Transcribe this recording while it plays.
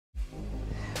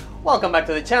Welcome back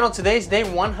to the channel. Today is day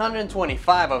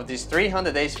 125 of this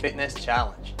 300 days fitness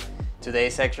challenge.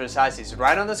 Today's exercise is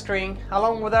right on the screen,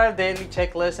 along with our daily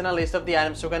checklist and a list of the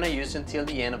items we're going to use until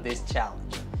the end of this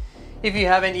challenge. If you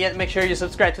haven't yet, make sure you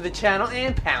subscribe to the channel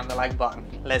and pound the like button.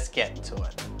 Let's get to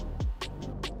it.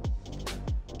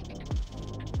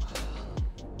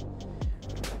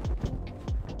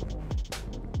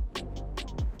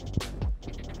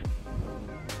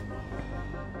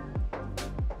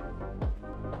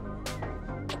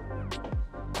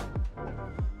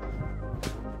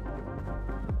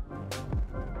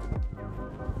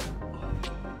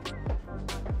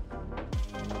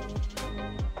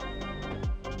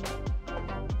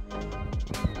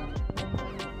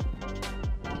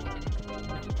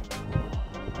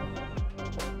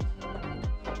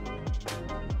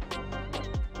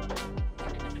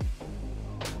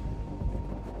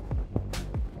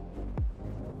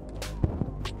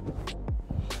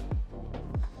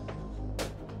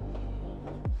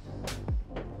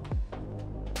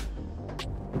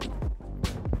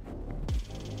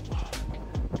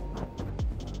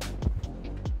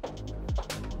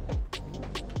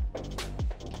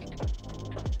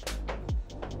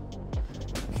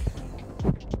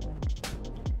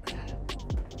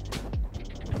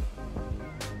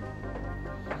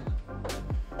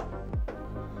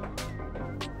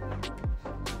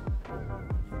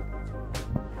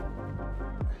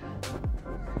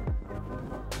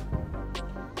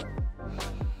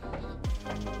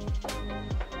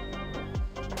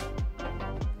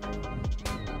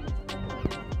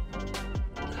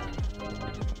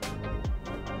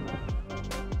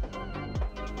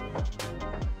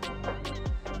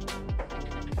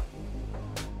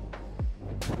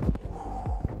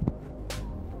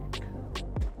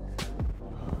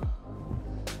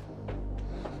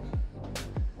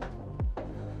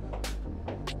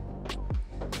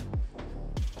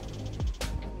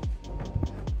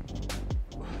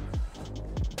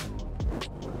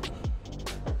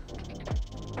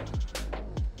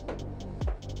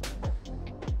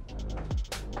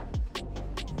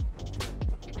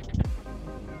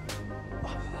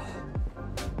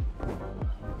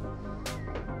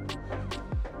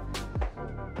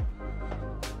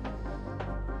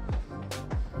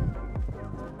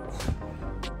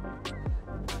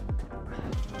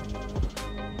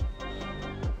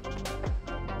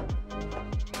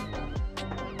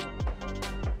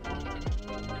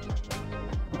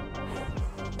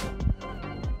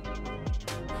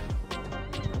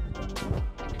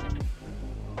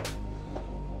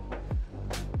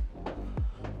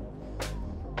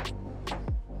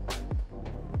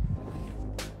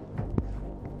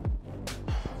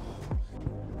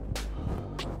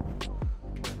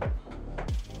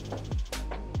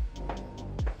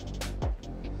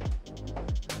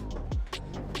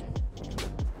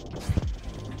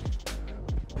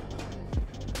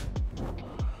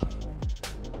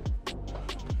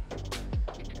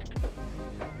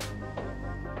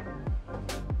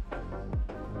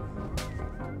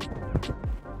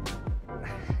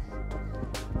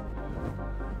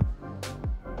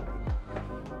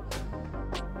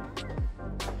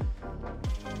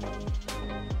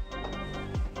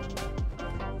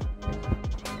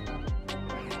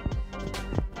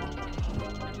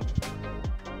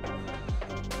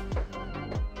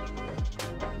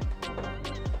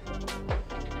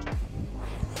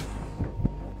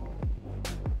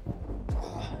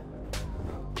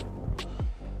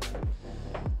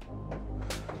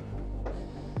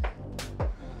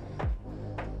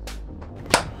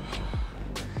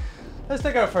 Let's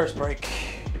take our first break.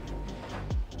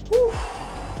 Whew.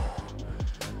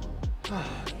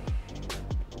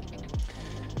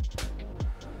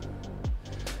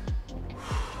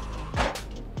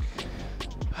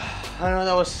 I know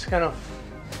that was kind of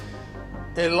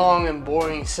a long and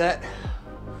boring set.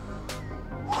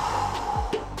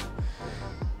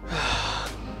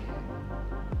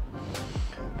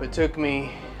 But it took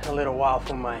me a little while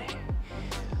for my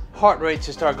heart rate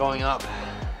to start going up.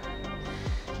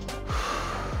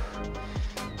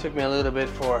 Took me a little bit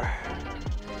for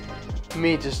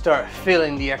me to start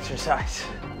feeling the exercise.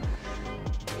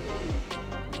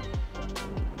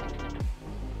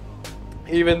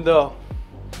 Even though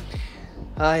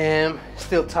I am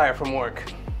still tired from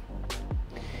work.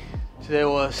 Today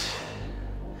was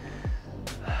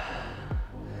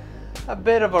a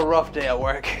bit of a rough day at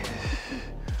work.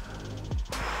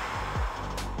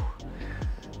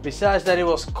 Besides that, it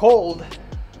was cold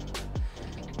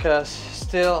because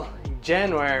still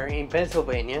January in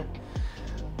Pennsylvania.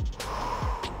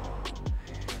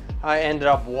 I ended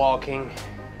up walking.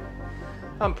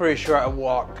 I'm pretty sure I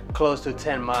walked close to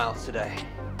 10 miles today.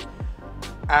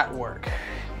 at work.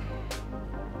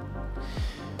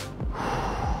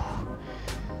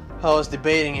 I was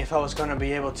debating if I was gonna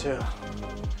be able to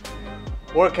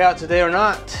work out today or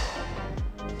not,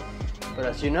 but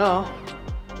as you know,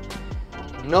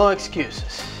 no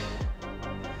excuses.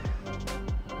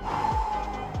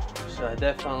 So I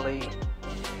definitely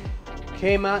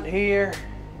came out here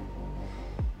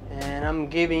and I'm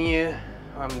giving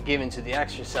to the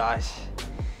exercise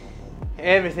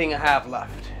everything I have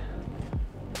left.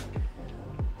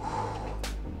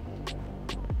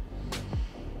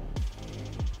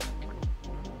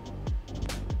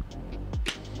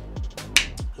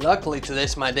 Luckily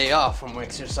today's my day off from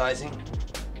exercising.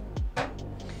 I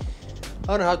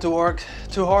don't have to work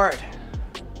too hard.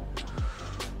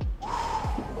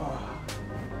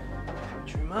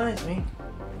 Which reminds me,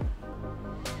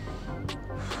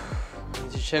 I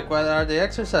need to check what are the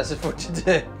exercises for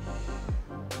today.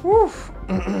 Woo.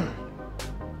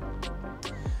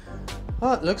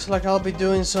 Well, it looks like I'll be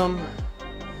doing some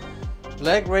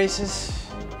leg raises,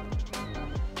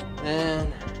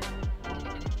 and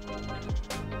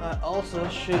I also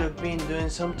should have been doing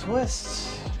some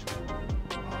twists.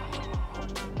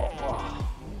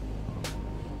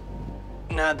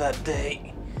 Not that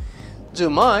they do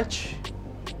much,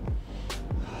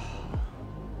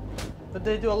 but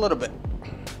they do a little bit.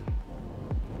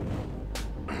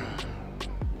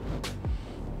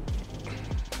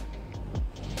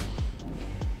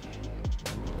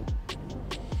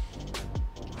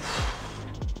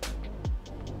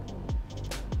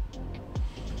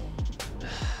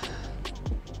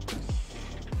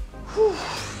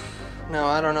 Now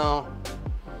I don't know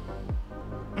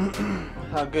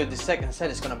how good the second set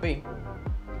is gonna be,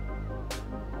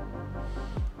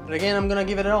 but again, I'm gonna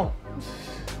give it all.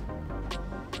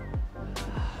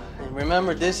 And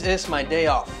remember, this is my day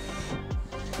off.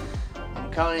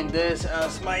 I'm counting this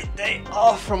as my day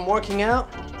off from working out,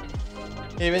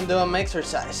 even though I'm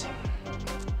exercising.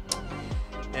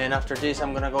 And after this,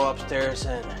 I'm gonna go upstairs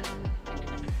and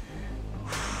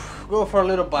go for a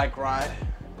little bike ride.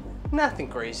 Nothing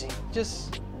crazy,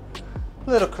 just a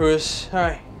little cruise. All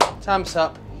right, time's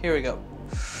up. Here we go.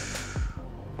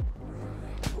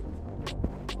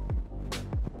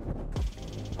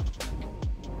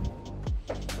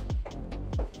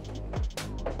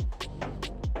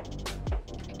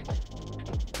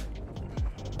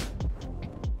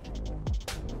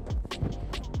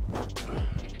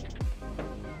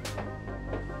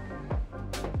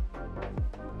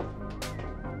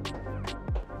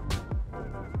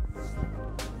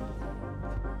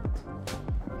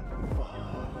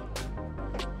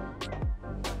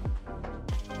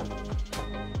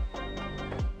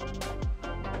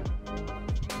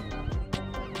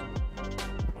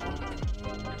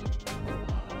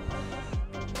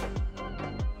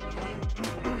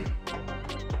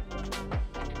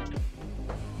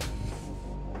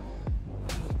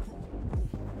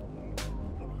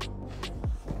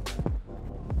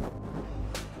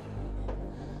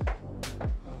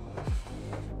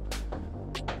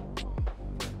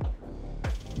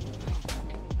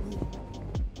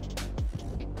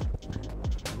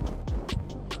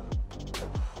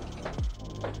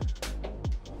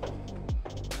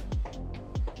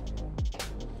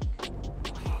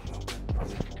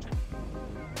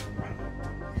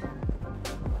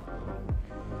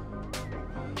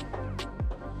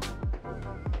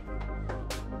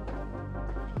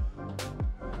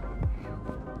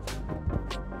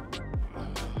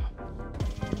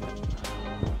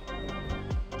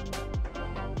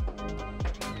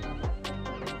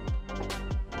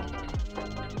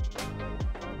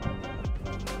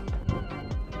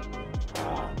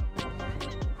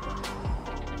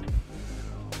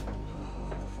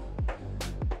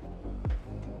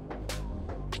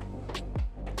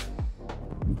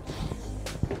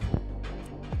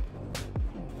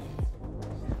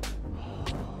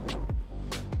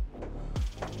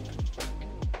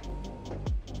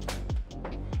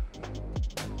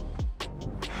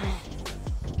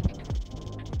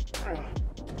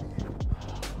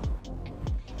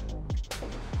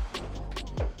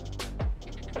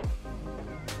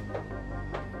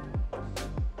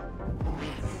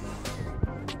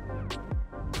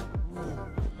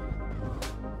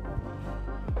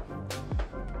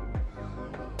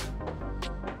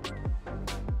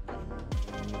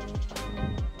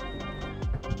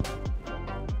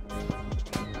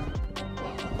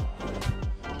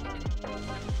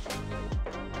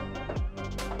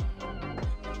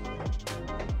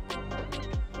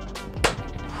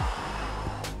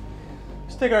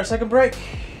 Take our second break.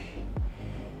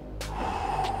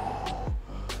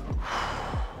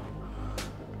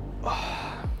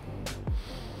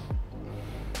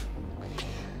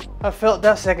 I felt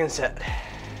that second set.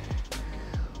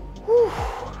 Whew,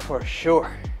 for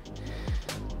sure.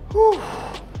 Whew.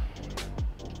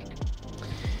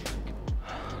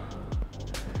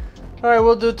 All right,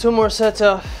 we'll do 2 more sets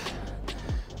of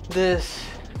this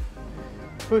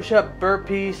push-up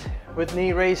burpees with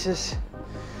knee raises.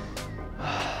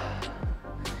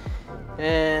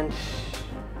 And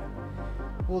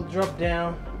we'll drop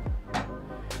down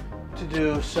to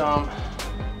do some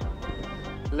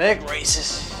leg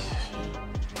raises.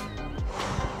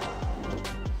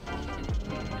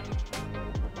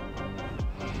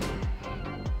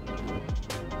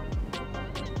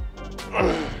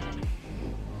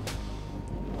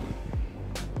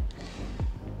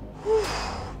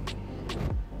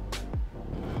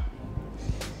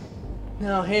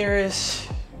 Now here is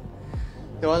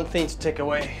the one thing to take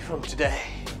away from today.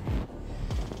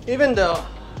 Even though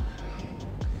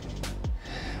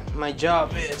my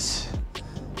job is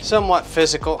somewhat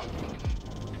physical,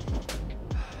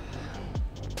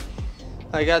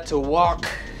 I got to walk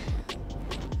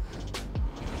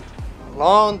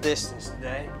long distance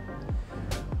today.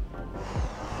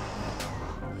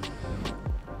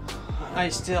 I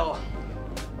still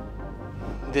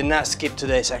did not skip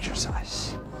today's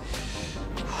exercise.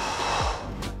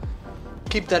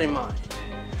 Keep that in mind.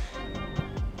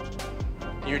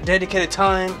 Your dedicated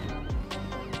time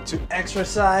to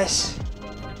exercise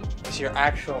is your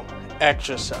actual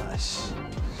exercise,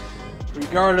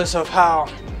 regardless of how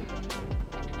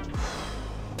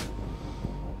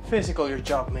physical your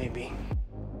job may be.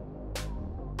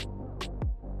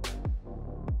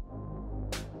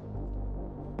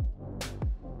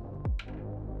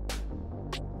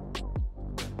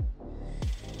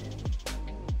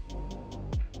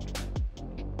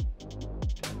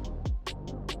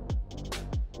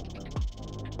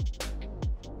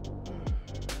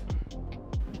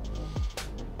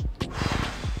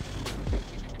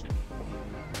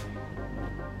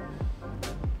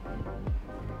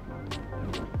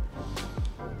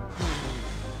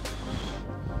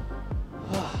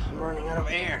 Running out of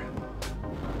air.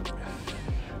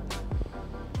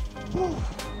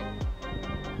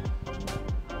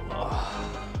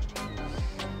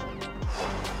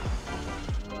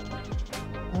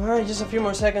 All right, just a few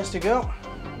more seconds to go.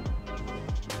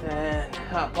 And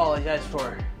I apologize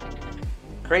for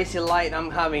crazy light I'm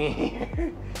having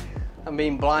here. I'm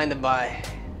being blinded by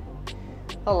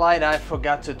a light I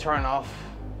forgot to turn off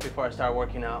before I start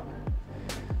working out.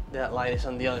 That light is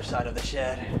on the other side of the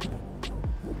shed.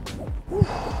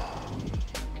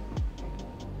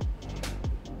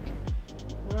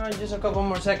 Alright, just a couple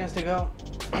more seconds to go.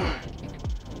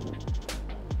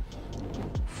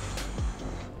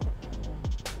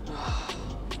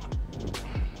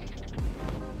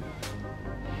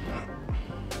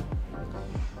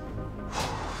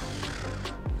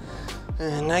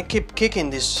 And I keep kicking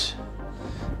this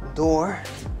door.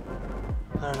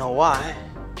 I don't know why.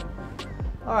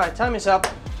 Alright, time is up.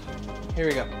 Here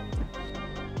we go.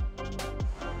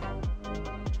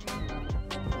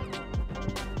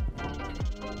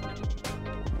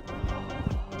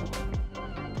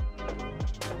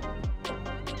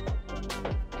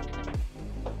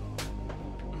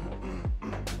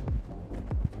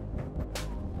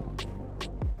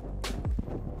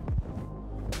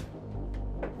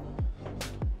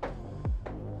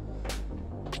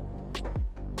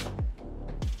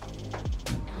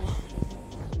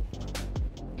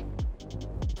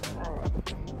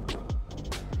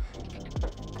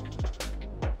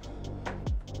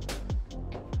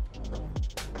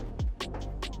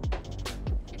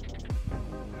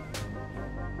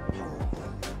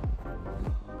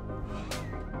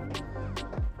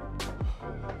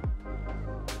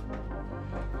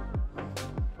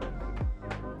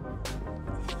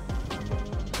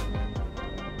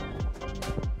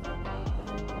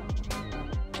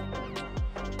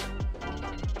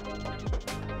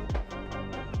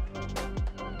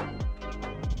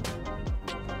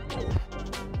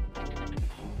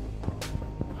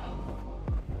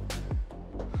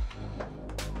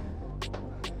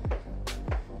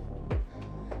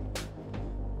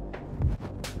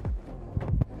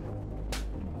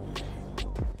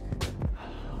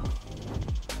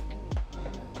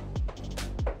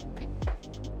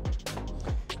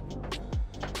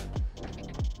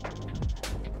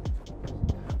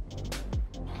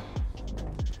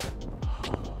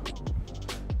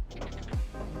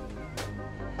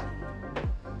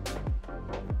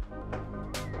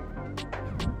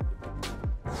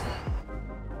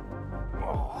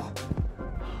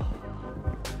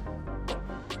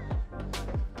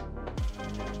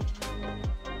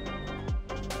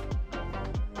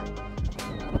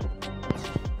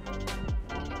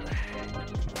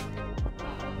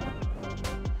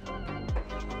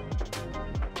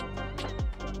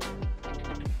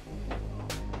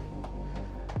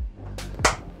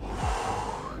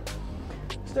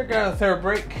 Check out the third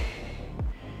break.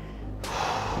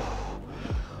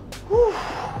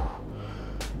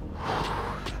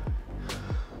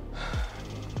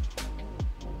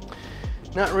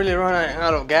 Not really running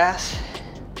out of gas,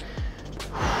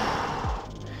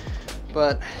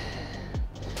 but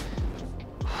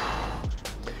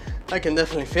I can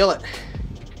definitely feel it.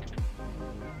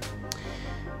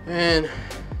 And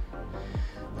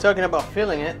talking about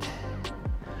feeling it,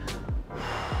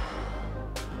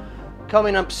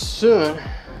 coming up soon,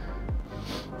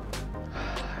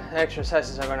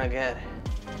 exercises are gonna get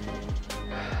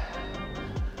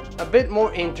a bit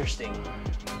more interesting.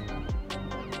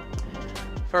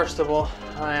 First of all,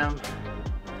 I am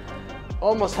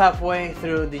almost halfway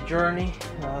through the journey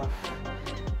of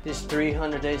this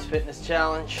 300 days fitness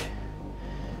challenge,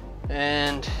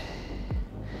 and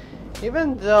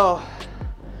even though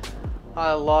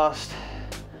I lost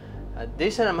a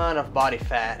decent amount of body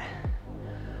fat,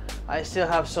 I still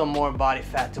have some more body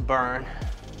fat to burn,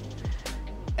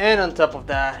 and on top of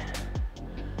that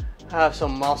I have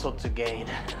some muscle to gain.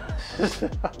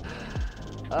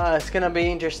 It's gonna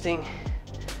be interesting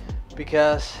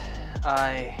because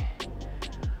I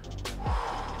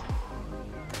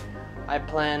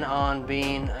plan on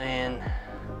being in,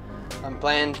 I'm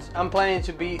planning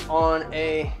to be on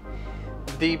a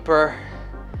deeper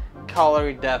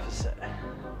calorie deficit.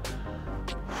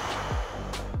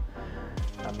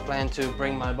 I plan to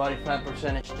bring my body fat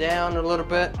percentage down a little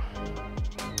bit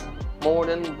more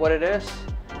than what it is,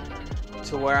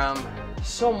 to where I'm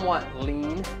somewhat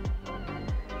lean,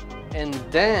 and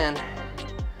then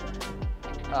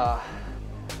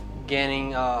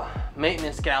gaining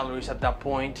maintenance calories at that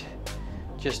point,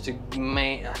 just to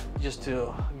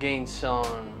gain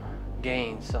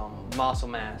some muscle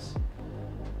mass.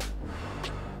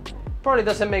 Probably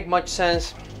doesn't make much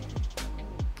sense,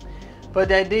 but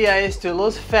the idea is to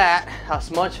lose fat,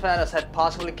 as much fat as I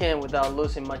possibly can, without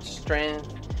losing much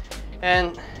strength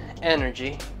and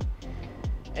energy.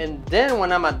 And then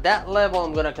when I'm at that level,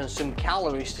 I'm gonna consume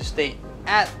calories to stay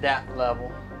at that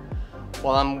level,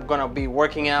 while I'm gonna be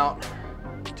working out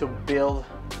to build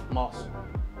muscle.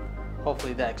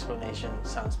 Hopefully that explanation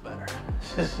sounds better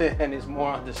and is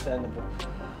more understandable.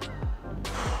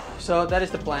 So that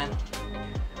is the plan,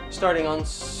 starting on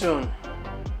soon.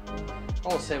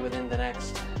 I'll say within the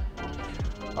next,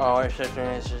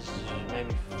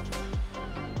 maybe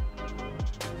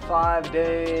 5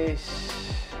 days.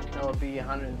 That will be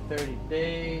 130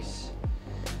 days.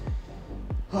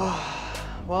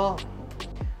 Well,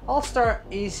 I'll start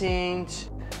easing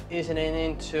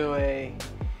into a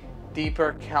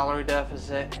deeper calorie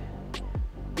deficit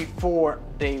before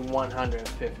day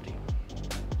 150.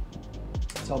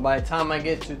 So by the time I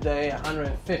get to day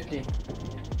 150,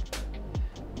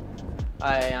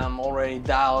 I am already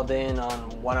dialed in on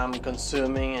what I'm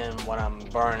consuming and what I'm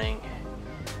burning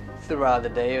throughout the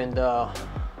day, even though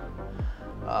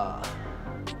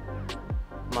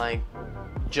my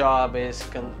job is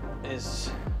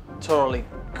totally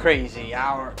crazy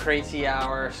hours,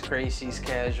 crazy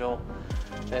schedule.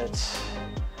 It's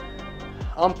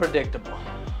unpredictable.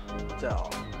 So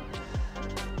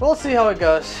we'll see how it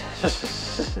goes.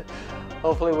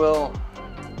 Hopefully we'll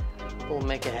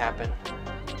make it happen.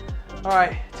 All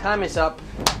right, time is up.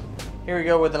 Here we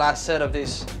go with the last set of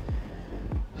these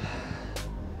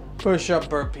push-up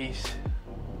burpees.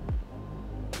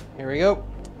 Here we go.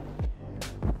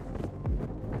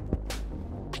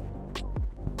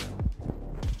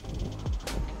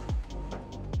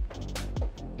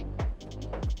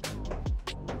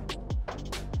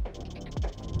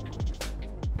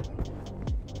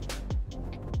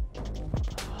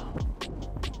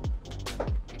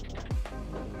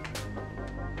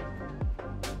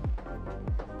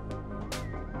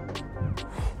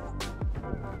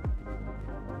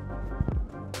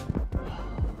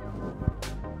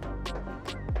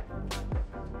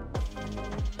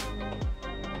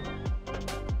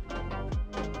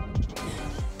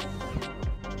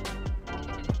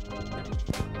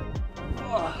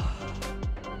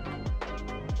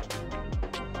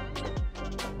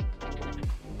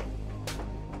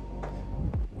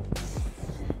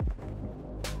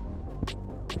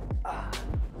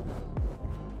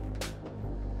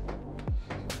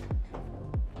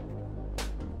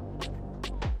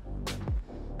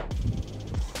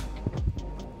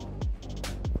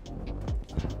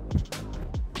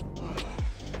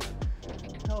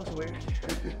 That was weird.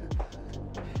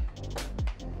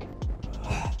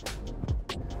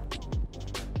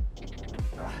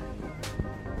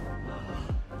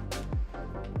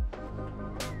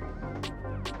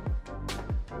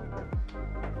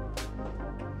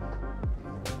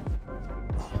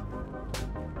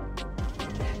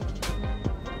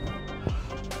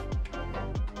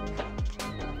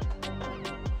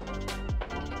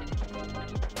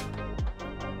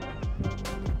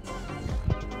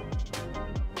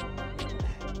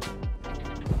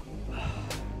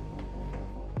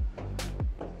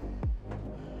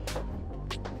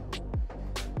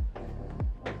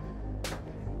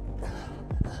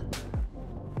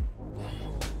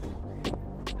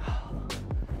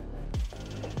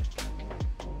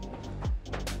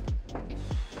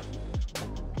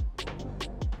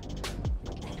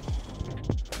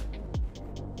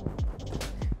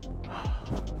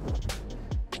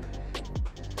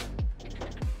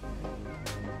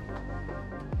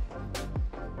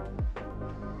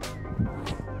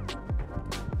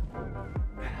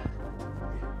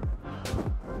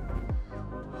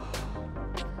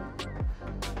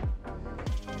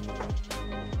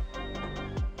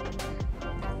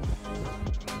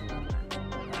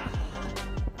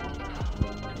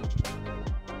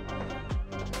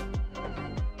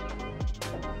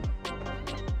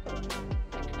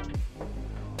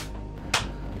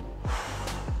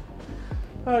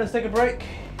 All right, let's take a break.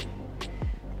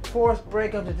 Fourth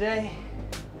break of the day.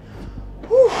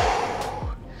 Whew.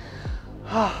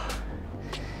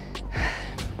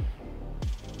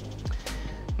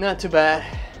 Not too bad.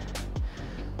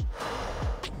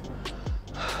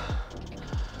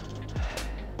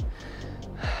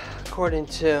 According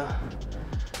to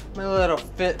my little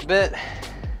Fitbit,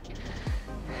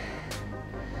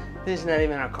 this is not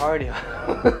even a cardio.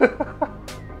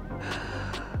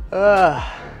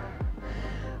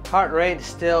 Heart rate is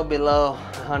still below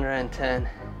 110.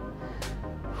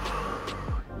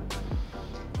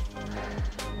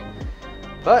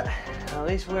 But at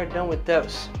least we're done with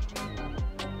those.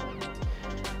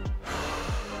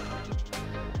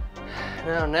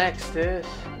 Now next is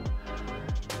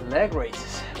leg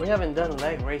raises. We haven't done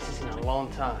leg raises in a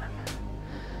long time.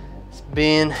 It's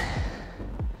been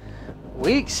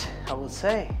weeks, I would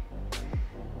say.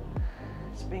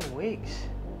 It's been weeks.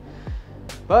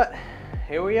 But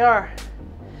here we are.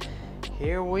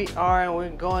 Here we are, and we're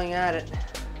going at it.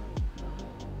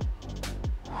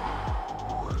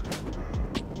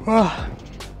 I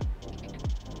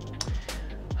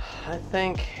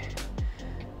think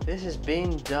this is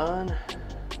being done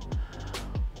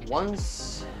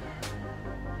once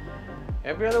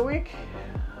every other week,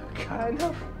 kind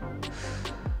of.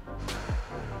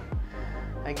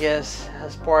 I guess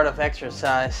as part of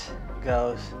exercise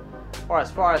goes, or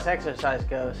as far as exercise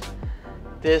goes,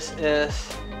 this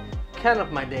is kind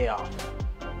of my day off.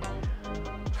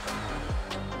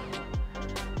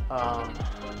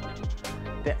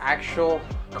 The actual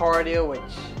cardio, which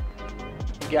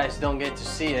you guys don't get to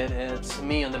see it, it's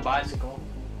me on the bicycle.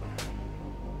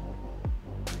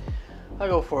 I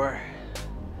go for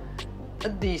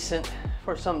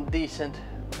some decent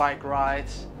bike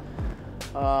rides.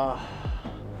 I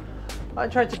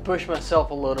try to push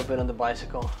myself a little bit on the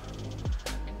bicycle.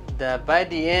 That by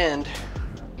the end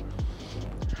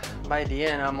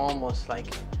I'm almost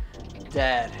like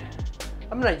dead.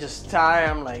 I'm not just tired,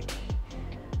 I'm like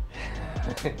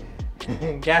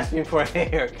gasping for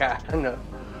air, kind of.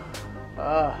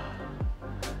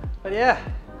 But yeah,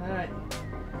 all right.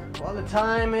 While the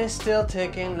time is still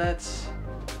ticking, let's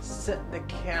set the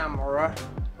camera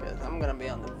because I'm gonna be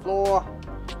on the floor.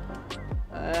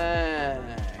 There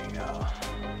you go.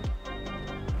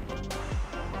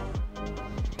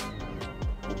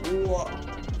 Whoa.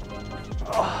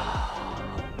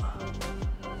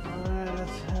 Alright,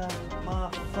 let's have my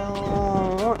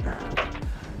phone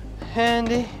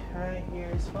handy. Right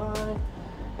here is fine.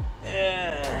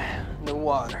 Yeah, the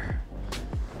water.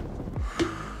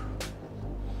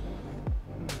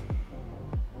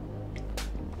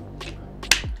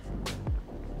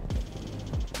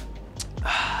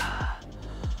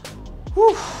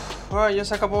 Whew. All right,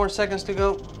 just a couple more seconds to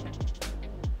go.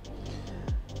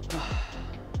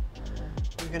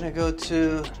 We're gonna go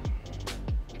to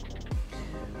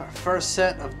our first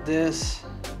set of this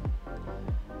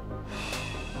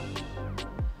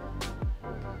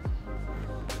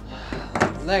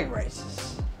leg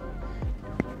raises.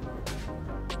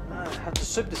 I have to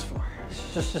sip this for.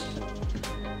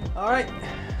 All right,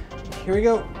 here we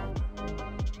go.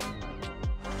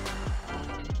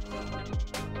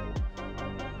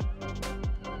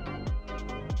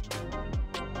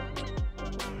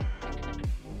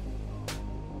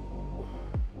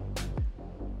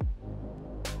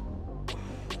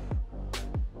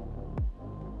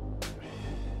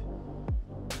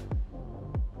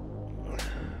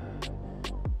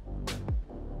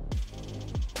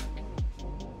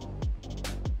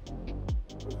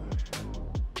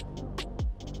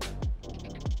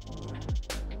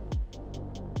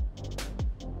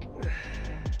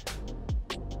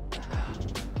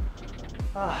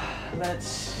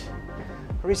 Let's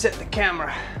reset the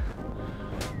camera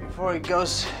before it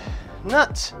goes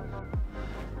nuts.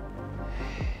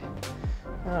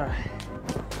 All right,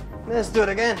 let's do it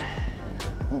again.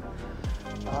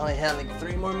 I only had like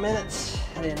 3 more minutes.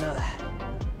 I didn't know that.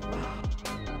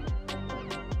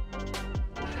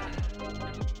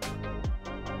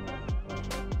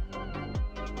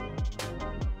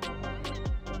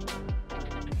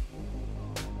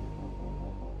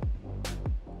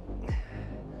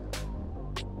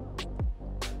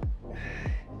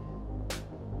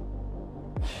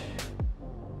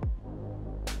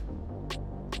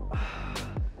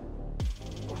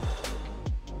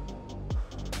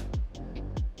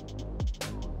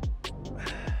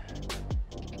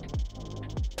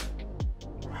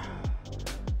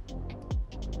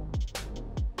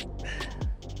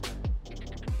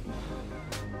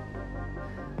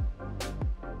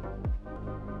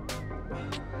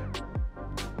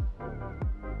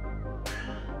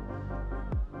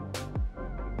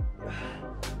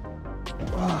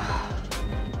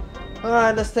 All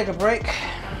right, let's take a break.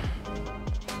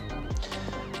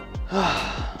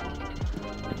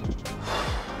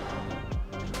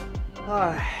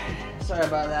 Alright, sorry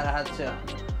about that, I had to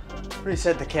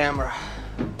reset the camera.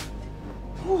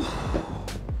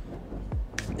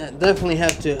 I definitely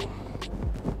have to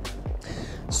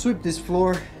sweep this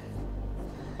floor.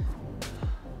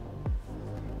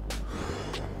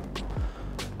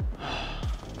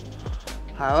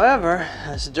 However,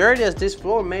 as dirty as this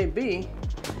floor may be,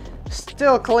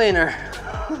 still cleaner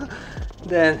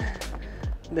than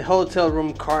the hotel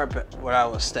room carpet where I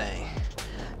was staying.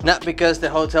 Not because the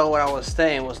hotel where I was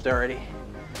staying was dirty,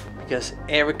 because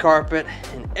every carpet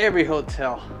in every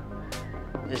hotel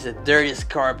is the dirtiest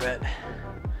carpet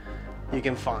you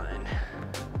can find.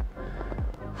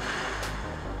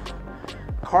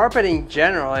 Carpet in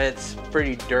general, it's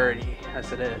pretty dirty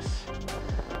as it is.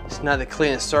 It's not the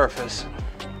cleanest surface.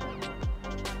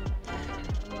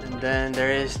 And then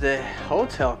there is the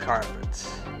hotel carpets.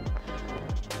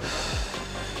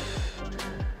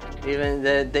 Even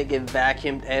they get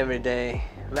vacuumed every day.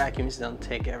 Vacuums don't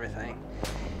take everything.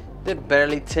 They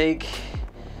barely take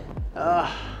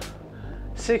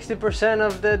 60%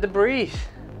 of the debris.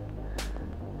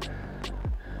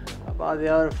 About the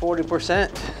other 40%.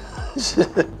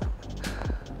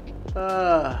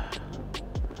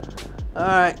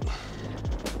 Alright.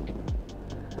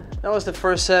 That was the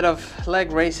first set of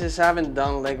leg raises. I haven't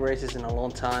done leg raises in a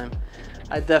long time.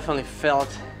 I definitely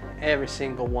felt every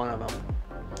single one of them.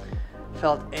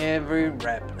 Felt every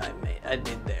rep I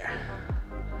did there.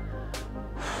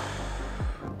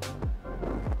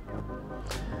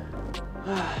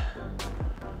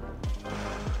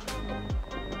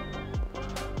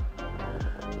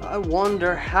 I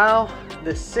wonder how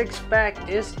the six-pack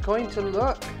is going to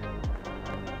look.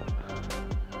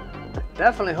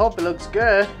 Definitely hope it looks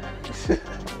good.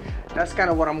 That's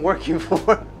kind of what I'm working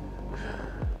for.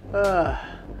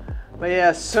 But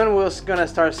yeah, soon we're gonna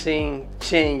start seeing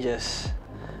changes.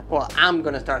 Well, I'm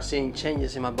gonna start seeing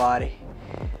changes in my body.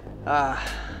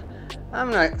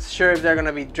 I'm not sure if they're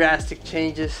gonna be drastic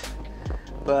changes,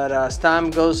 but as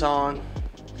time goes on,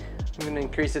 I'm gonna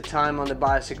increase the time on the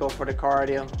bicycle for the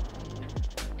cardio.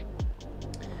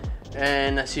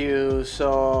 And as you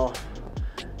saw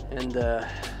in the,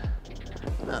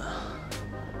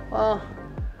 well,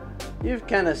 you've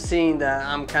kind of seen that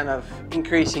I'm kind of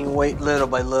increasing weight little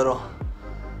by little.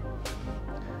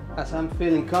 As I'm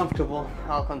feeling comfortable,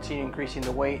 I'll continue increasing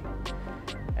the weight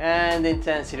and the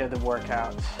intensity of the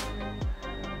workout.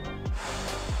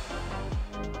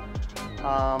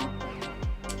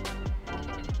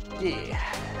 Yeah,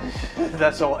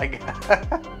 that's all I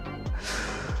got.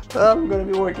 I'm gonna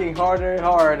be working harder and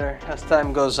harder as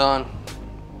time goes on.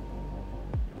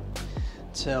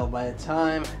 So by the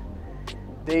time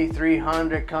day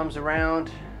 300 comes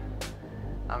around,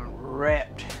 I'm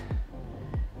ripped.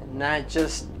 Not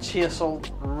just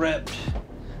chiseled, ripped,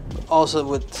 but also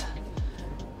with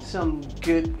some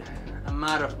good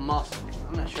amount of muscle.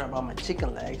 I'm not sure about my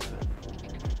chicken legs, but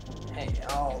hey,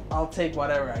 I'll take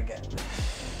whatever I get.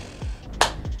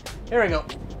 Here we go.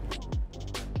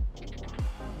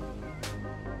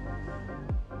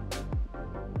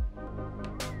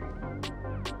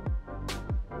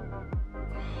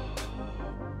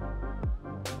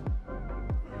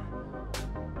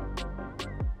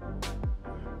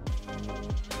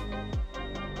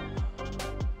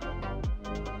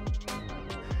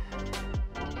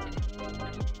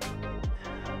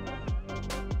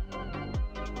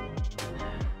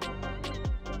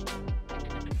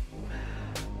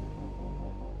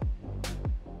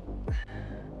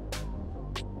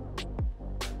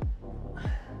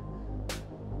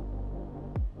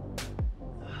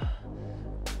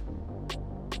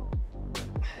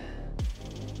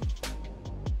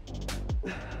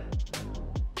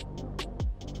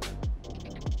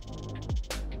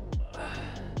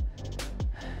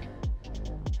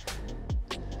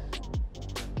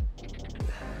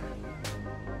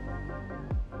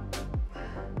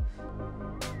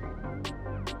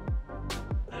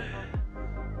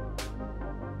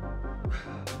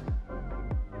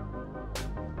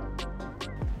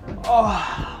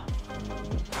 Oh.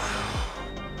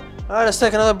 Alright, let's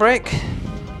take another break.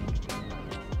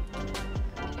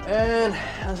 And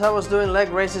as I was doing leg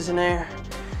raises in there,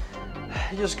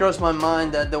 it just crossed my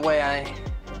mind that the way I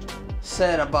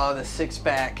said about the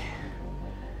six-pack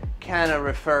kind of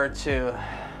referred to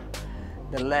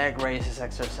the leg raises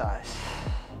exercise.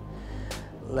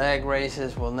 Leg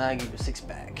raises will not give you a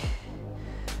six-pack.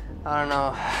 I don't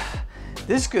know.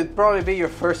 This could probably be your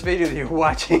first video that you're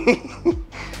watching.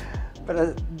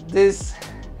 But this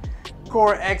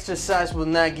core exercise will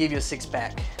not give you a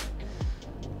six-pack.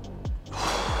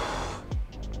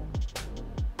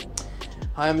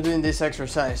 I am doing this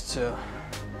exercise to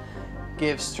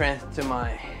give strength to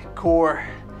my core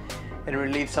and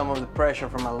relieve some of the pressure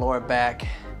from my lower back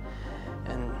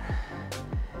and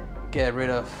get rid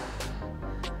of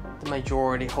the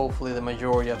majority, hopefully the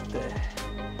majority of the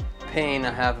pain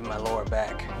I have in my lower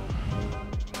back.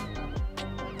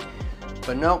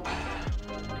 But nope,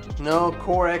 no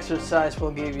core exercise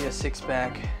will give you a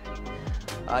six-pack.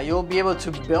 You'll be able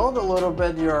to build a little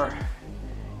bit your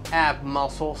ab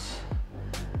muscles,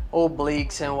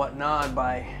 obliques and whatnot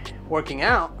by working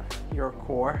out your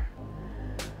core.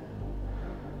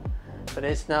 But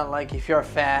it's not like if you're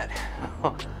fat,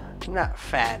 not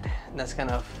fat, that's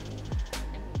kind of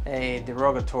a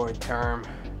derogatory term.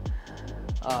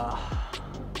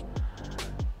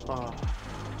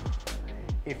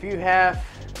 If you have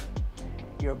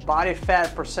your body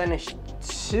fat percentage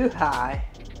too high,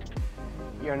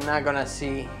 you're not gonna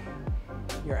see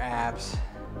your abs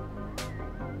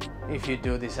if you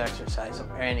do this exercise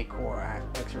or any core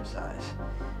exercise.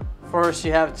 First,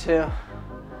 you have to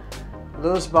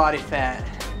lose body fat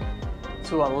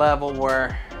to a level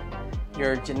where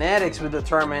your genetics will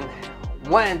determine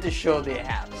when to show the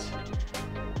abs.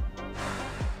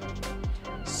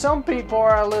 Some people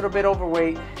are a little bit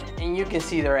overweight and you can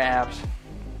see their abs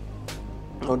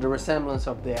or the resemblance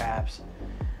of the abs,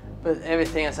 but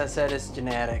everything, as I said, is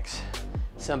genetics.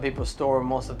 Some people store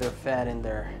most of their fat in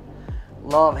their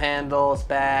love handles,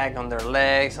 back, on their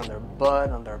legs, on their butt,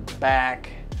 on their back,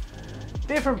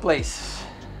 different places.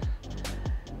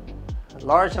 A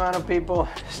large amount of people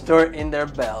store it in their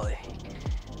belly.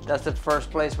 That's the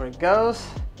first place where it goes,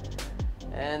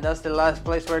 and that's the last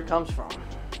place where it comes from.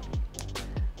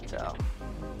 So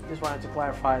just wanted to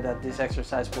clarify that this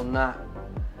exercise will not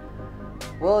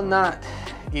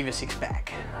give you a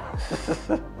six-pack.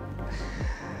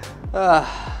 Now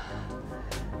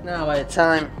by the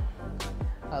time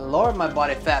I lower my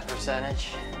body fat percentage,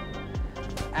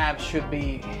 abs should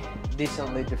be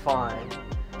decently defined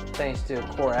thanks to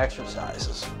core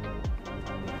exercises.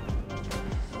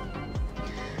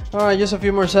 Alright, just a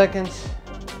few more seconds.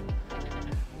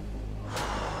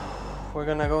 We're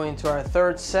gonna go into our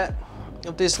third set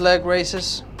of these leg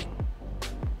raises.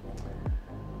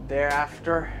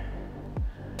 Thereafter,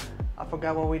 I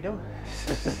forgot what we do.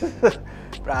 But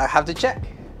I have to check.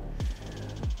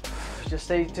 Just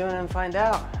stay tuned and find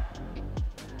out.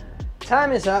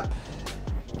 Time is up.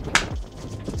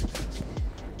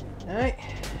 All right,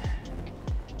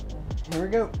 here we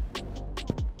go.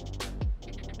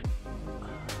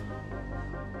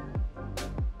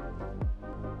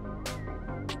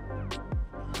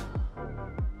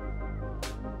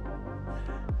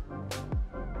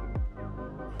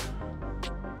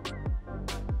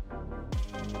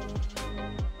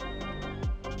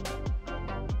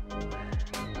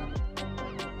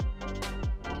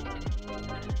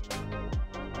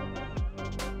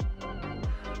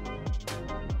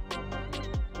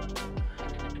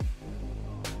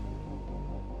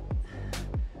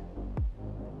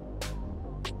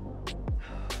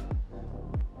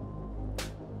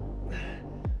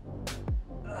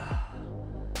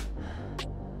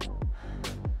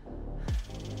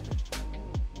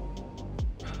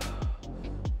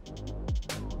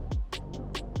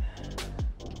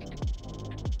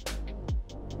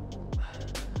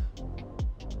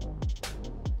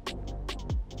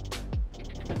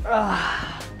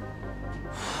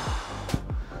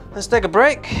 Let's take a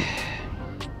break.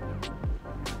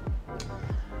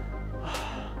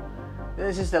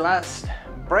 This is the last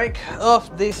break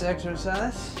of this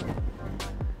exercise.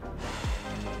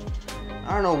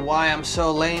 I don't know why I'm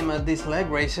so lame at these leg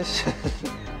raises.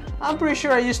 I'm pretty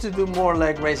sure I used to do more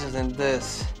leg raises than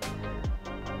this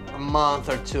a month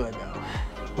or two ago.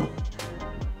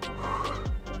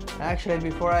 Actually,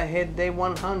 before I hit day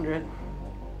 100,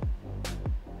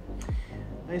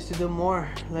 I used to do more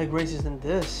leg raises than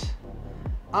this.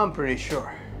 I'm pretty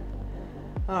sure.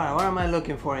 Alright, what am I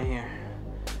looking for in here?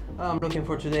 I'm looking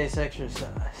for today's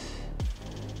exercise.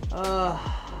 Alright,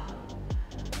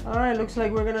 looks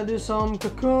like we're gonna do some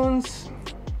cocoons.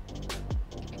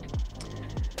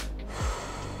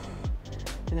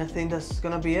 And I think that's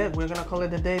gonna be it. We're gonna call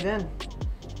it a day then.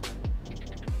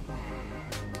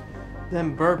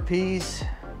 Then burpees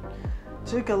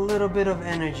took a little bit of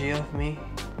energy off me.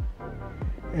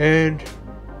 And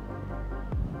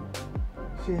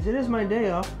since it is my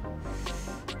day off,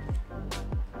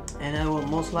 and I will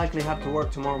most likely have to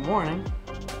work tomorrow morning,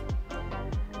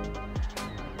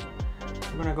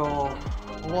 I'm gonna go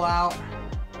all out.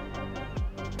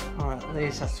 Alright, at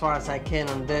least as far as I can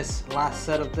on this last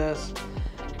set of this,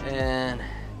 and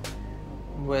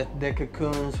with the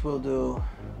cocoons we'll do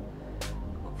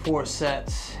 4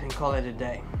 sets and call it a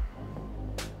day.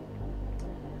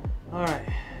 All right,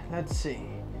 let's see.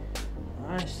 All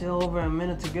right, still over a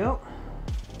minute to go.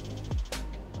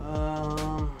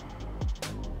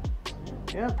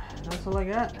 Yep, that's all I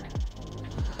got.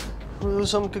 We'll do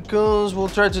some cocoons. We'll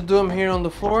try to do them here on the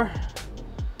floor.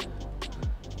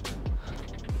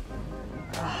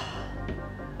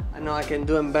 I know I can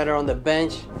do them better on the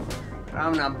bench, but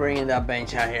I'm not bringing that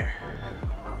bench out here.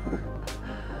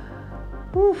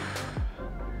 Whew.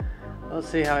 We'll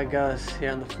see how it goes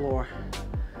here on the floor.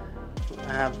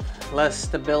 I have less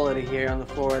stability here on the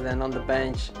floor than on the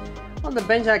bench. On the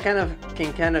bench I can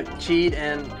cheat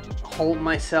and hold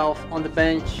myself on the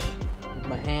bench with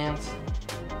my hands.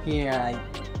 Here I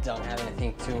don't have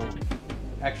anything to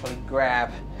actually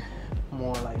grab,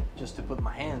 more like just to put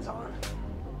my hands on.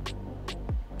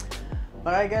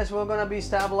 But I guess we're gonna be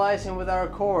stabilizing with our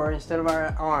core instead of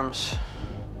our arms.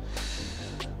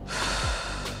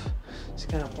 It's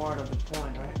kind of part of the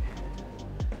point, right?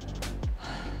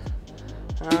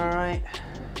 All right,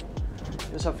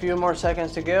 just a few more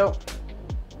seconds to go.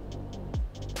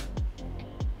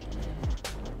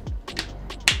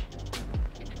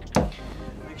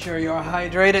 Make sure you are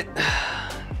hydrated.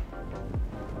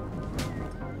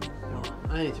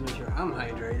 I need to make sure I'm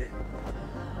hydrated.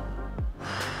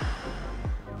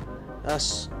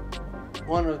 That's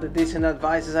one of the decent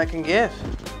advices I can give.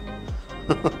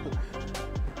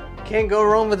 Can't go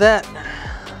wrong with that.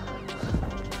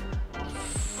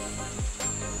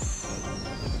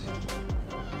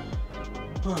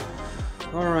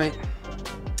 All right.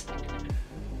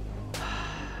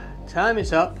 Time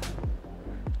is up.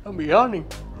 I'll be yawning.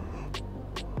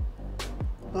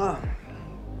 Oh,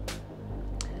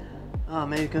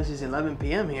 maybe because it's 11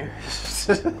 p.m. here.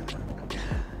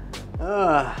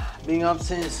 Being up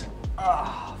since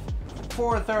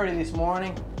 4:30 this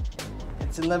morning.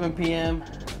 It's 11 p.m.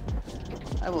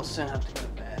 I will soon have to go to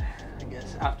bed, I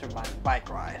guess, after my bike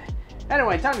ride.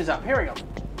 Anyway, time is up. Here we go.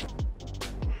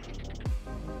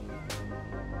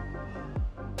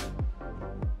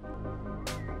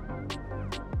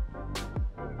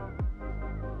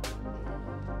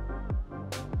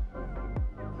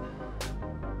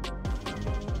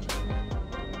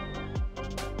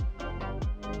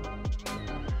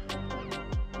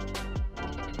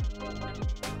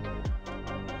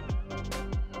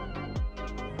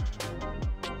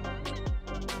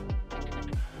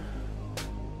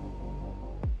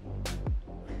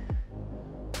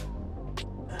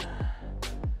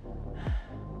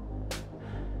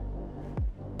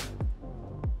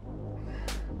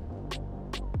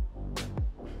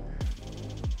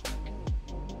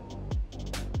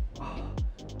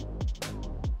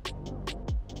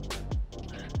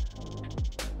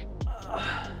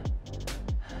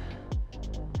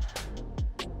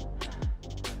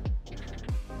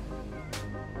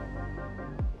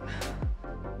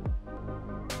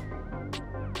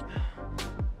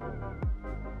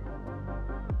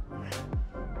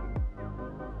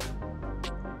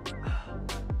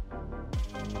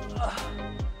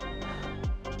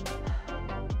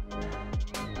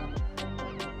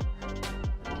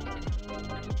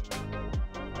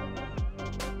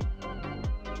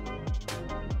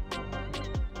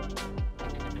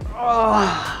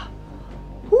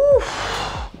 Whew.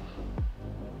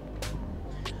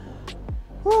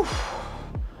 Whew.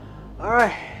 All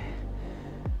right,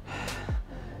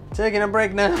 taking a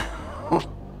break now.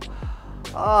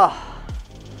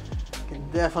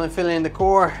 Can definitely feel it in the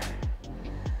core.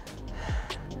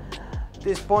 At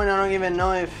this point, I don't even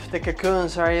know if the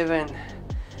cocoons are even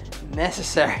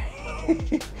necessary.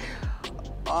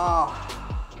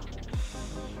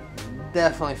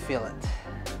 Definitely feel it.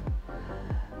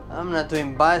 I'm not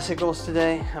doing bicycles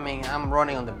today. I mean, I'm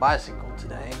running on the bicycle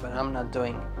today, but I'm not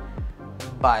doing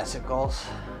bicycles.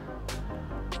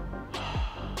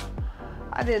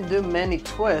 I didn't do many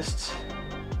twists.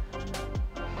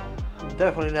 I'm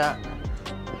definitely not.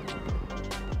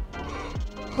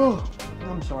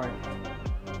 I'm sorry.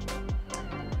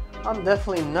 I'm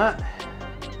definitely not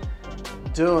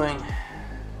doing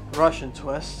Russian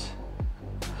twists.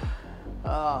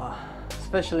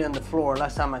 Especially on the floor.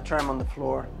 Last time I tried them on the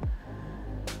floor,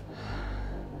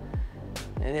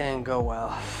 it didn't go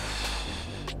well.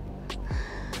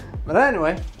 But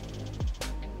anyway,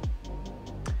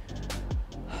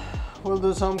 we'll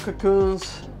do some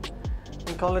cocoons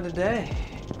and call it a day.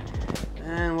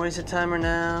 And where's the timer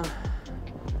now?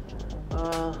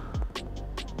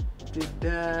 Did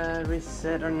that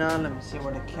reset or not? Let me see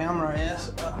where the camera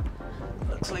is.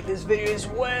 Looks like this video is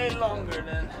way longer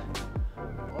than...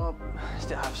 Oh,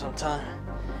 still have some time.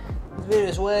 This video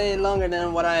is way longer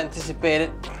than what I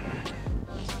anticipated.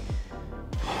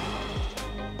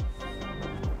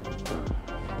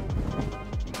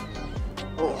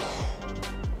 Oh.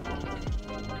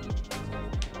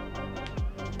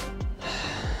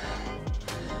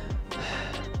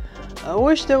 I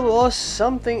wish there was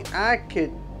something I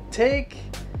could take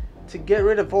to get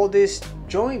rid of all this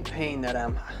joint pain that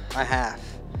I have.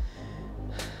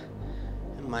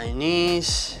 In my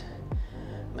knees,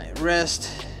 my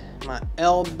wrist, my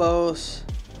elbows,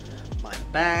 my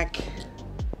back.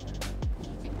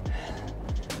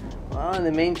 Well, in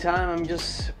the meantime, I'm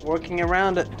just working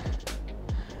around it.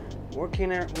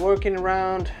 Working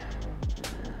around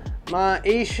my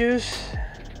issues,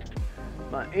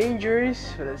 my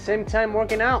injuries, but at the same time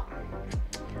working out.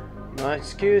 No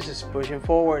excuses, pushing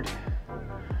forward.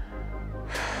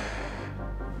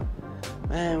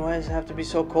 Man, why does it have to be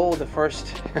so cold? The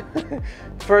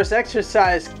first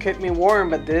exercise kept me warm,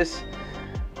 but this,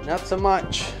 not so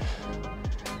much.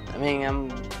 I mean, I'm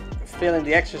feeling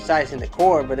the exercise in the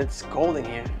core, but it's cold in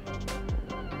here.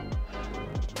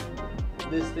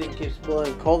 This thing keeps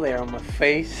blowing cold air on my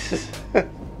face.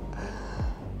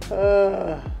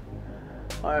 Or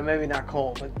maybe not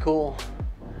cold, but cool.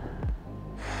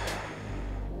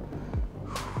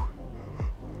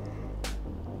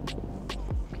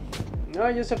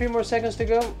 Alright, just a few more seconds to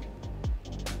go.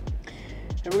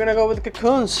 And we're gonna go with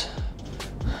cocoons.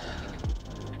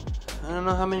 I don't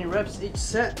know how many reps each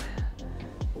set.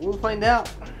 But we'll find out.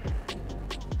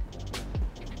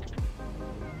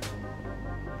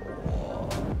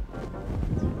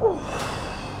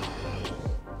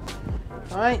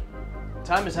 Alright,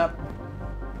 time is up.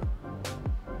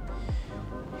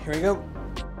 Here we go.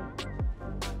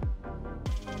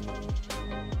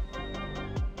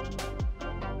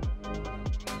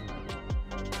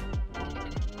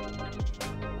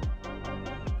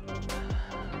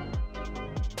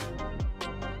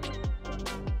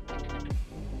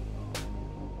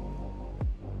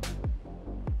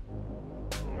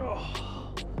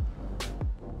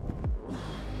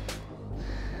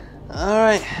 All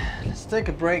right, let's take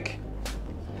a break.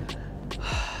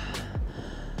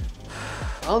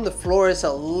 On the floor it's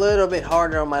a little bit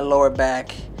harder on my lower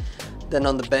back than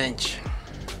on the bench.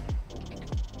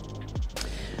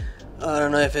 I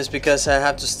don't know if it's because I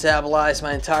have to stabilize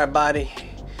my entire body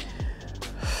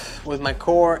with my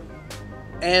core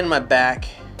and my back,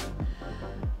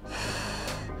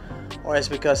 or it's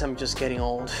because I'm just getting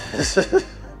old.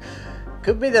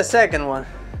 Could be the second one.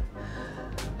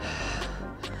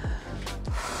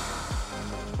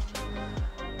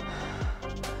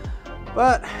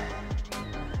 But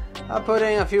I'll put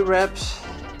in a few reps,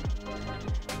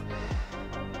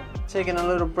 taking a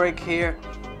little break here.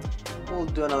 We'll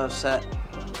do another set.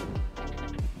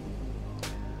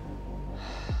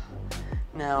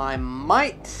 Now I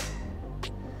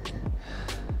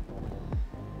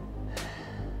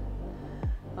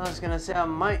was gonna say I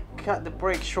might cut the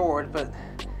break short, but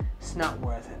it's not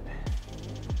worth it.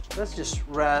 Let's just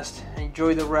rest,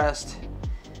 enjoy the rest,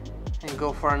 and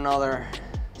go for another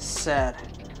set.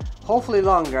 Hopefully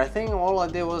longer. I think all I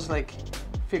did was like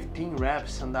 15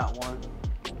 reps on that one.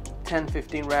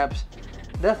 10-15 reps.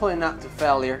 Definitely not to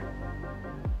failure.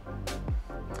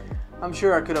 I'm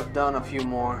sure I could have done a few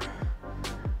more,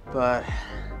 but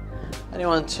I didn't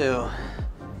want to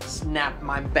snap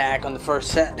my back on the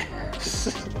first set.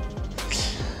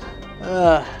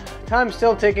 Time's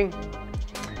still ticking.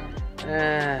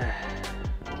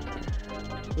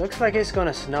 Looks like it's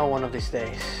gonna snow one of these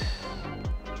days.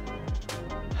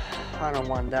 I don't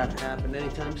want that to happen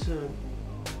anytime soon.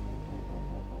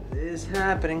 It is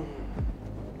happening.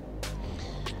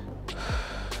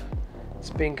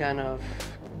 It's been kind of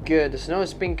good. The snow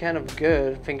has been kind of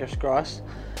good, fingers crossed.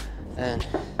 And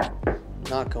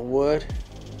knock on wood.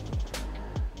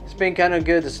 It's been kind of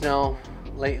good, the snow.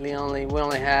 Lately we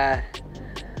only had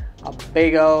a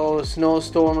big old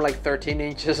snowstorm, like 13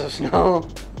 inches of snow.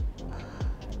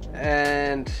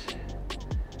 And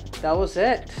that was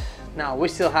it. Now we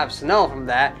still have snow from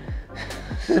that,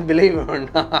 believe it or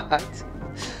not.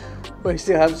 We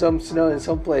still have some snow in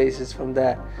some places from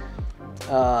that,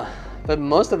 but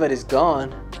most of it is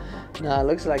gone. Now it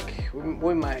looks like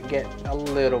we might get a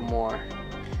little more.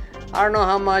 I don't know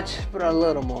how much, but a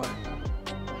little more.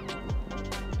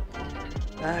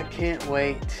 I can't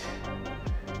wait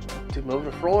to move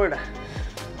to Florida.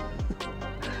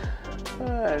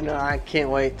 No, I can't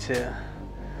wait to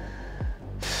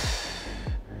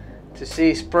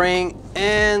see spring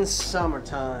and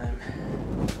summertime.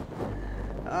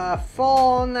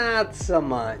 Fall, not so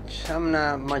much. I'm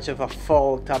not much of a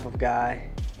fall type of guy.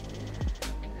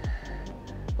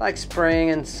 Like spring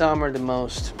and summer the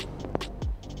most.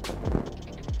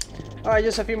 Alright,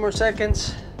 just a few more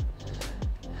seconds.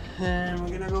 And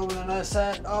we're gonna go with another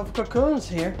set of cocoons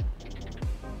here.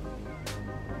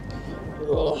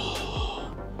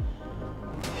 Oh.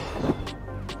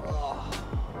 Oh.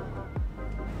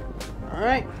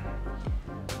 Alright,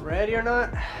 ready or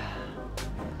not?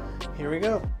 Here we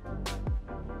go.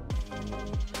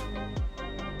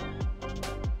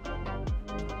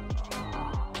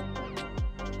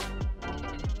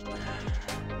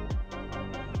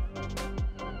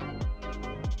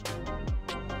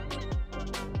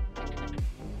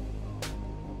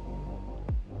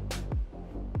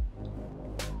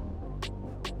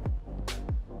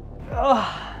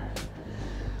 Oh.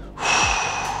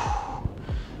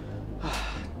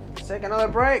 Let's take another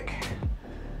break.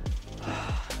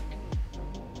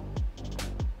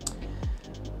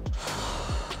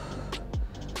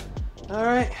 All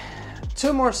right,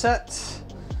 2 more sets.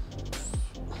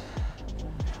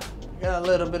 Got a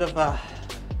little bit of a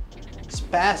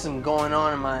spasm going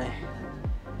on in my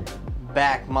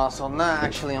back muscle, not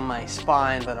actually on my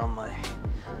spine, but on one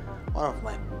of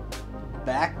my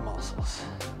back muscles.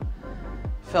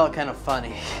 Felt kind of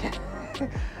funny.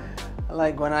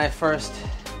 Like when I first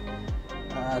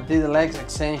did the legs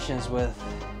extensions with,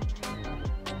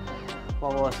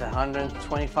 what was it,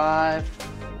 125,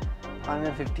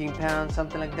 115 pounds,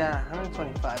 something like that.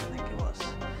 125, I think it was.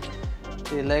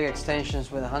 The leg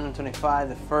extensions with 125,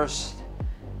 the first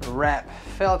rep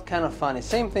felt kind of funny.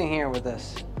 Same thing here with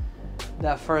this.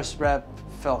 That first rep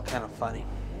felt kind of funny.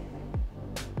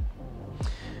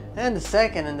 And the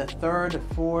second and the third, the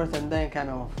fourth, and then kind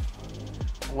of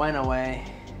went away.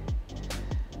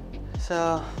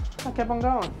 So I kept on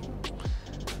going.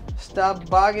 Stop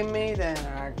bugging me, then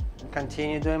I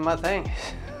continue doing my thing.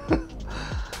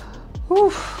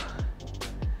 Whew.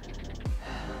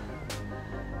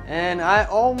 And I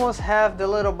almost have the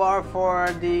little bar for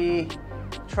the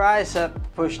tricep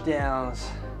push downs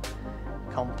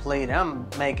complete. I'm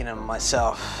making them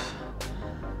myself.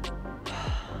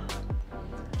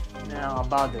 Now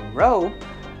about the rope,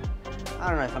 I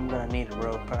don't know if I'm gonna need a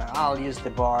rope, but I'll use the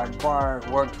bar. The bar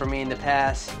worked for me in the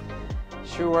past,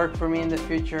 should work for me in the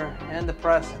future and the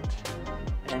present.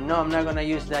 And no, I'm not gonna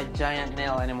use that giant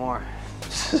nail anymore.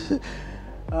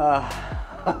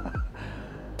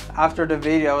 After the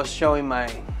video, I was showing my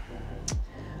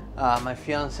my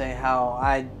fiance how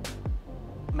I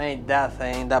made that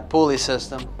thing, that pulley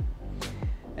system,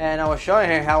 and I was showing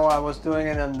her how I was doing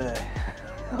it on the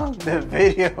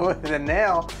video with the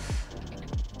nail,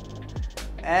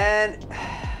 and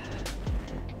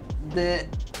the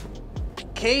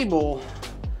cable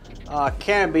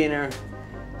carabiner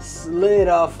slid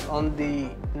off on the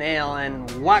nail and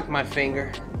whacked my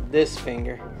finger, this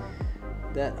finger,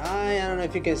 that I don't know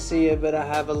if you can see it, but I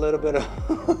have a little bit of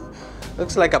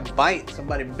looks like a bite.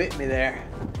 Somebody bit me there.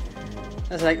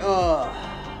 I was like, oh,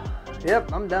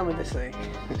 yep, I'm done with this thing.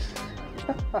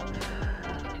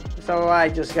 So I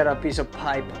just got a piece of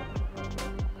pipe.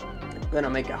 I'm gonna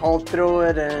make a hole through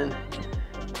it and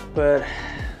put a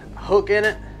hook in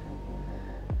it.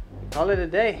 Call it a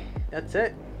day. That's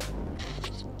it.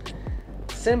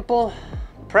 Simple,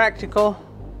 practical.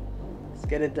 Let's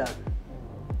get it done.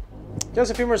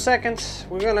 Just a few more seconds.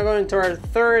 We're gonna go into our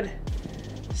third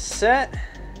set.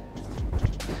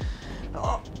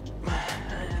 Oh,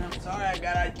 and I'm sorry, I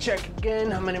gotta check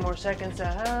again how many more seconds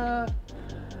I have.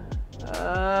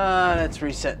 Let's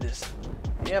reset this.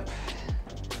 Yep.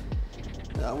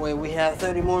 That way we have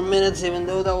 30 more minutes, even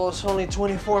though that was only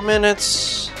 24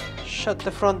 minutes. Shut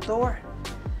the front door.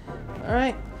 All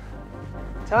right.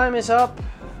 Time is up,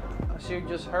 as you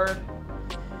just heard.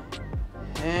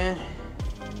 And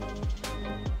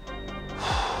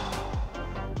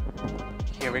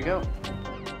here we go.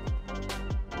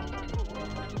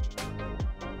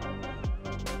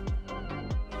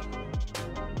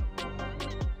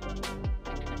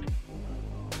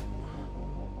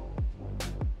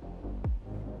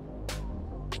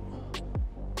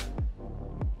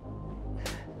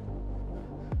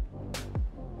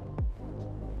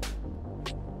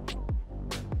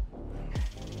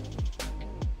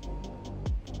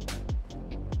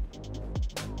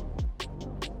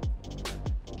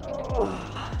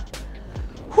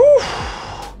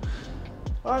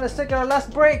 All right, let's take our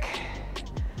last break.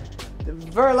 The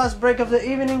very last break of the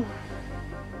evening.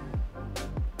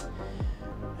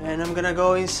 And I'm gonna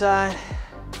go inside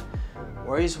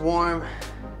where it's warm.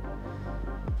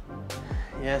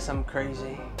 Yes, I'm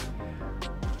crazy.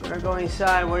 I'm gonna go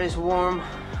inside where it's warm.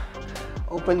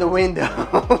 open the window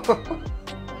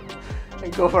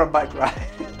and go for a bike ride.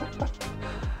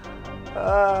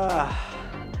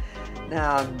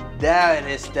 Now that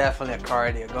is definitely a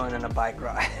cardio, going on a bike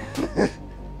ride.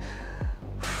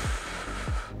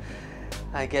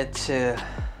 I get to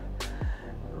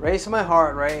raise my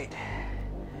heart rate,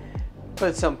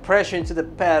 put some pressure into the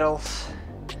pedals.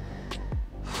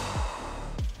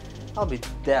 I'll be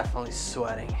definitely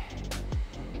sweating.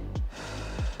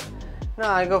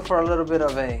 Now I go for a little bit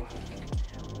of a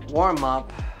warm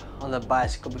up on the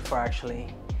bicycle before I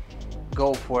actually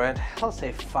go for it. I'll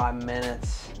say 5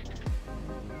 minutes.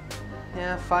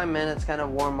 Yeah, 5 minutes kind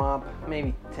of warm up,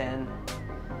 maybe 10,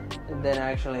 and then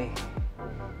actually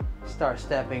start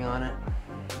stepping on it.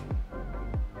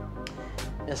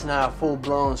 It's not a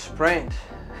full-blown sprint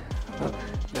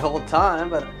the whole time,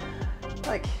 but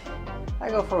like I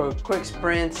go for a quick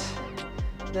sprint,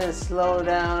 then slow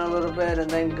down a little bit and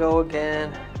then go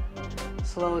again,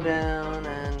 slow down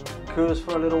and cruise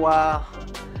for a little while.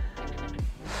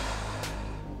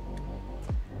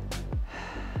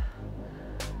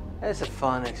 It's a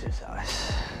fun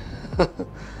exercise.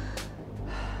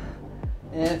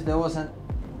 If there was an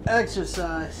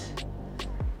exercise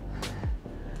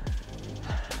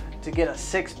to get a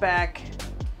six-pack,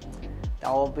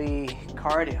 that will be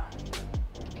cardio.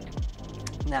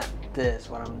 Not this,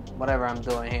 whatever I'm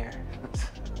doing here.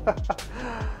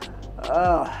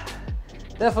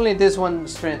 Definitely this one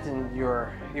strengthens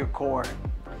your core.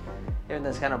 Even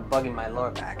that's kind of bugging my lower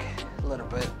back a little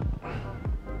bit.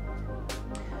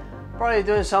 Probably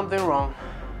doing something wrong,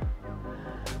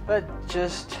 but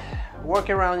just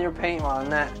work around your pain. Well,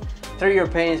 not through your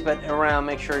pains, but around.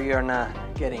 Make sure you're not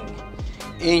getting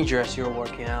injured as you're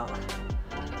working out.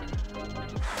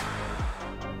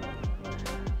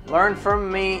 Learn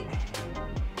from me.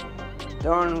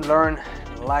 Don't learn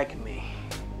like me.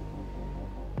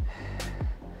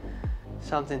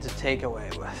 Something to take away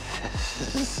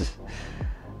with.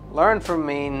 Learn from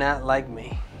me, not like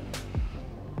me.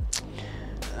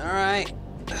 All right,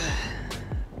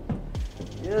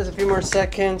 just a few more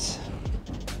seconds.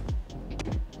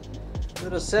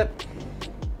 Little sip.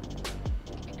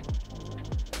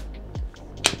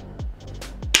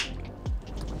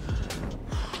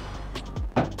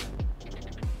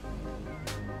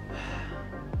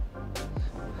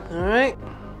 All right.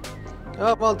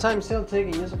 Oh, well, time's still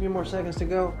ticking. Just a few more seconds to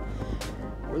go.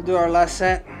 We'll do our last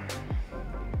set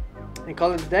and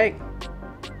call it a day.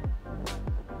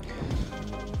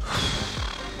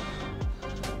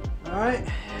 All right.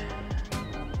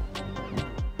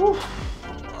 Whew.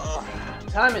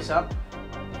 Time is up.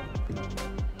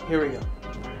 Here we go.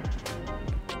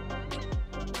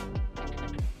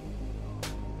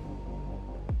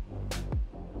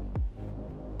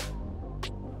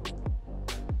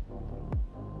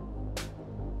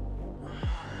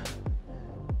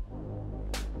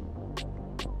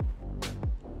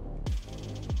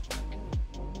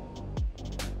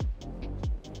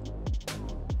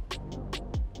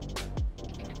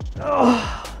 Oh.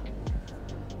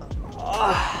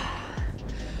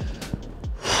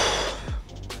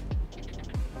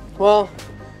 Well,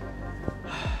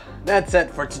 that's it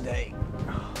for today.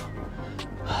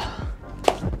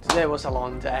 Today was a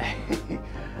long day.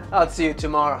 I'll see you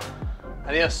tomorrow.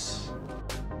 Adios.